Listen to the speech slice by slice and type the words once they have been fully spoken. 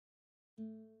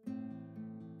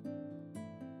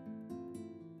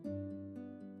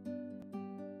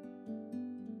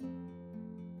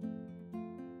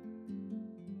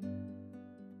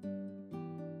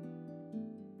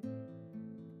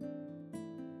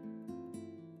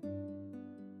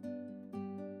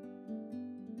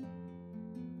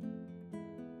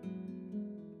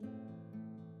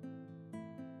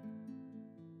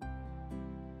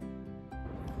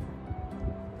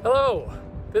Hello,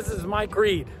 this is Mike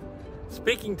Reed,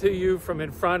 speaking to you from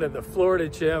in front of the Florida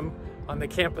Gym on the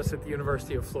campus at the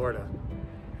University of Florida.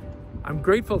 I'm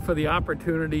grateful for the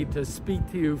opportunity to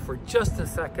speak to you for just a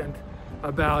second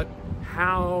about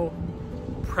how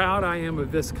proud I am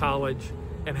of this college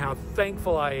and how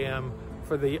thankful I am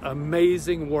for the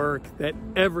amazing work that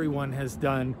everyone has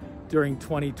done during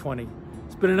 2020.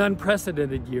 It's been an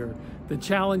unprecedented year. The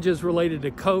challenges related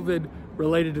to COVID,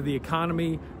 related to the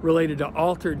economy, related to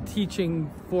altered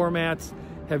teaching formats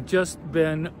have just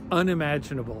been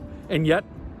unimaginable. And yet,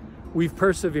 we've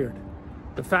persevered.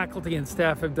 The faculty and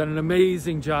staff have done an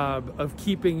amazing job of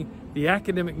keeping the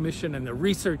academic mission and the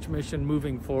research mission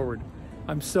moving forward.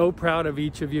 I'm so proud of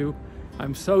each of you.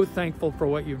 I'm so thankful for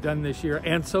what you've done this year,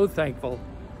 and so thankful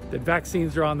that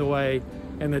vaccines are on the way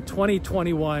and that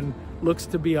 2021 looks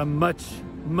to be a much,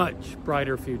 much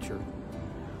brighter future.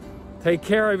 Take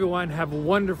care, everyone. Have a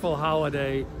wonderful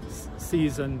holiday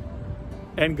season,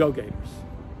 and Go Gators.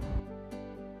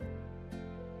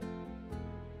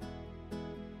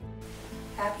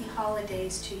 Happy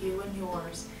holidays to you and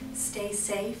yours. Stay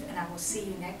safe, and I will see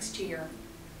you next year.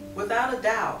 Without a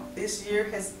doubt, this year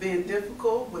has been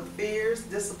difficult with fears,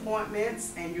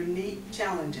 disappointments, and unique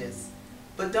challenges.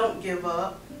 But don't give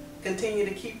up. Continue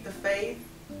to keep the faith.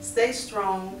 Stay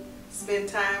strong. Spend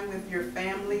time with your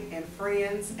family and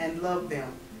friends and love them,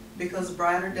 because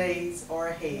brighter days are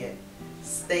ahead.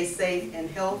 Stay safe and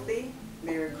healthy.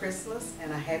 Merry Christmas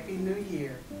and a Happy New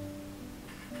Year.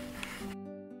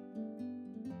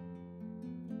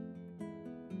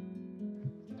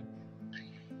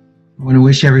 I want to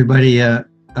wish everybody a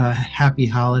happy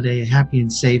holiday, a happy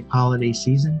and safe holiday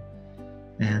season.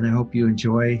 And I hope you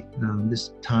enjoy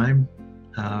this time.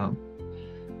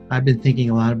 I've been thinking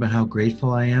a lot about how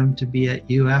grateful I am to be at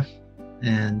UF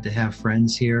and to have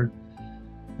friends here,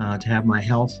 to have my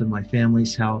health and my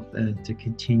family's health, and to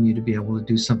continue to be able to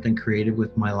do something creative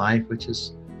with my life, which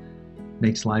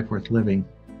makes life worth living.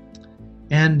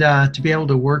 And to be able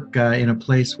to work in a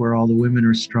place where all the women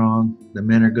are strong, the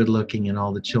men are good looking, and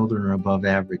all the children are above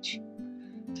average.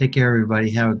 Take care, everybody.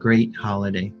 Have a great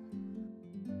holiday.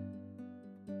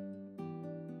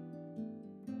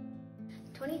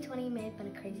 2020 may have been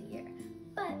a crazy year,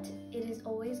 but it is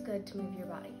always good to move your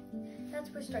body. That's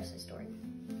where stress is stored.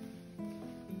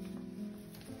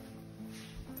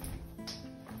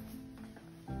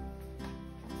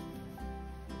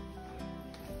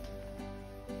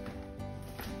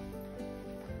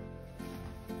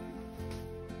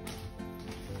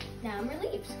 Now I'm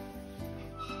relieved.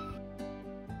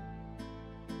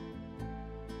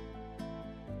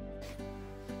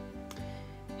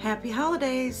 Happy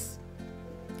holidays!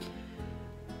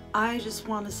 I just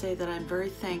want to say that I'm very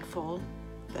thankful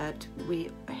that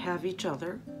we have each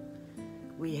other,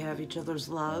 we have each other's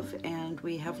love, and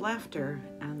we have laughter,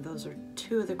 and those are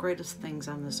two of the greatest things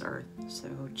on this earth. So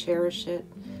cherish it,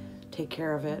 take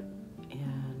care of it,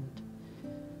 and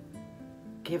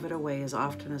give it away as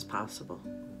often as possible.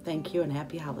 Thank you and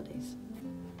happy holidays.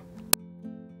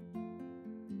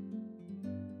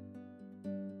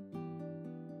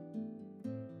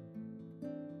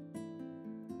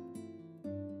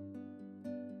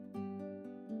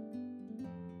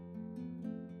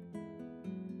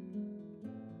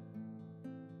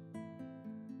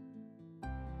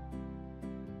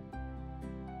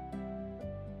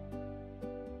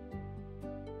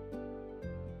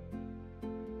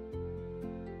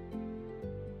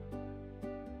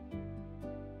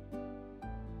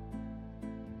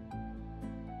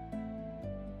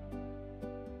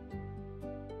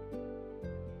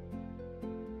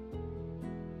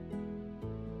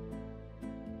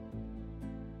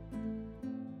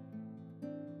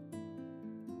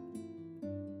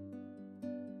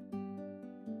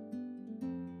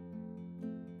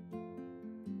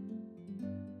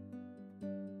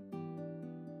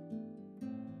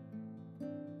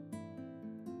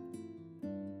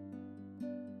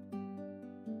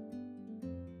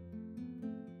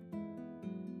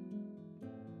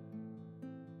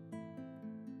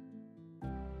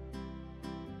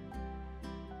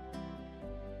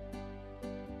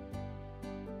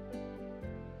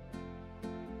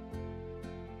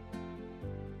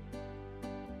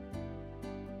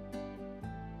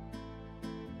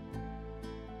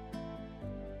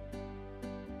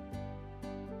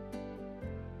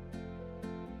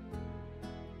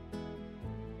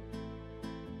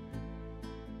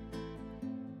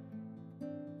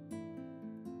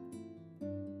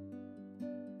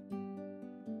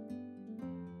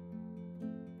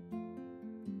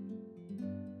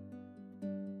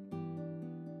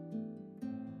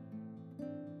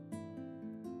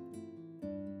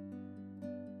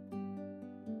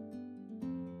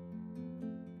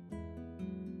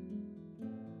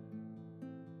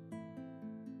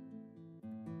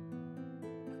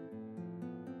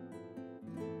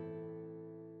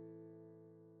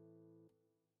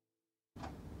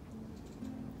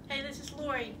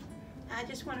 I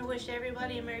just want to wish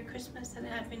everybody a Merry Christmas and a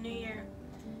Happy New Year.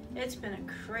 It's been a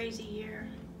crazy year.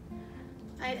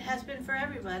 It has been for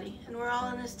everybody, and we're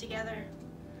all in this together.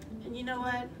 And you know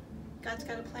what? God's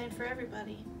got a plan for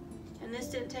everybody. And this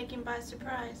didn't take him by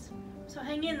surprise. So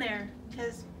hang in there,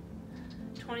 because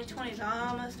 2020 is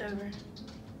almost over.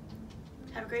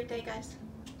 Have a great day, guys.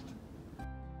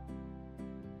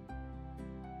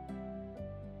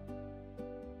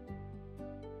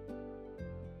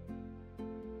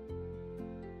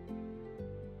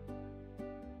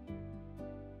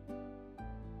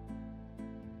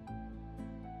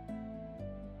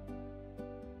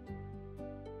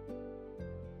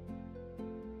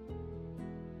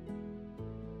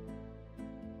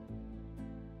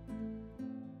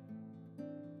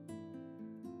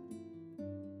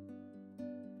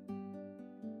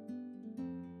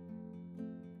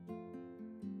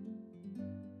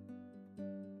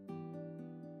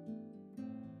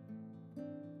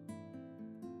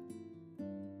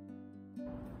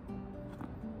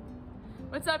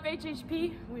 What's up,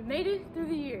 HHP? We made it through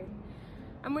the year.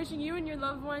 I'm wishing you and your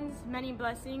loved ones many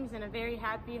blessings and a very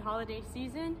happy holiday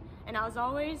season. And as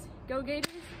always, go Gators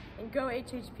and go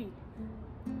HHP.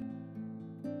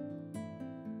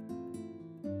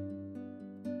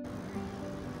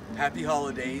 Happy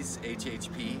holidays,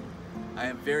 HHP. I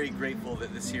am very grateful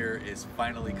that this year is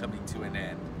finally coming to an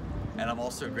end. And I'm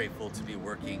also grateful to be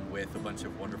working with a bunch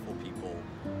of wonderful people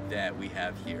that we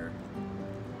have here.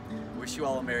 Wish you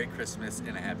all a Merry Christmas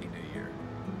and a Happy New Year.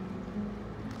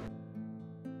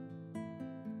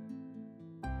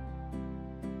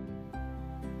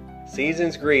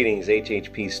 Season's greetings,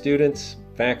 HHP students,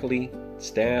 faculty,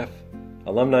 staff,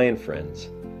 alumni, and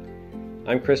friends.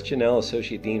 I'm Chris Janelle,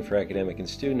 Associate Dean for Academic and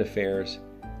Student Affairs.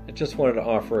 I just wanted to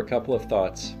offer a couple of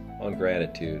thoughts on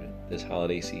gratitude this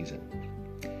holiday season.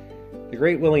 The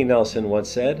great Willie Nelson once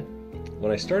said,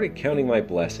 "When I started counting my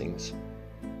blessings,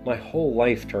 my whole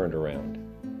life turned around."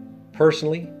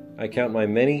 Personally, I count my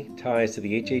many ties to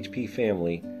the HHP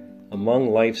family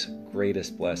among life's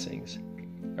greatest blessings,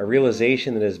 a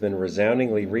realization that has been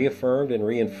resoundingly reaffirmed and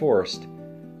reinforced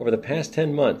over the past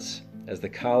 10 months as the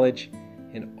college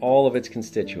and all of its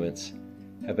constituents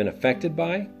have been affected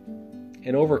by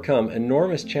and overcome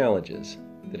enormous challenges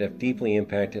that have deeply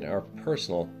impacted our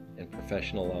personal and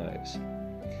professional lives.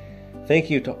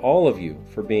 Thank you to all of you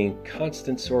for being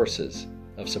constant sources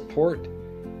of support,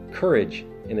 courage,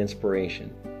 and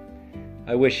inspiration.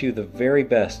 I wish you the very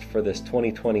best for this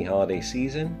 2020 holiday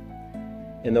season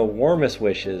and the warmest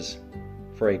wishes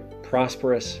for a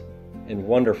prosperous and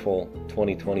wonderful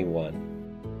 2021.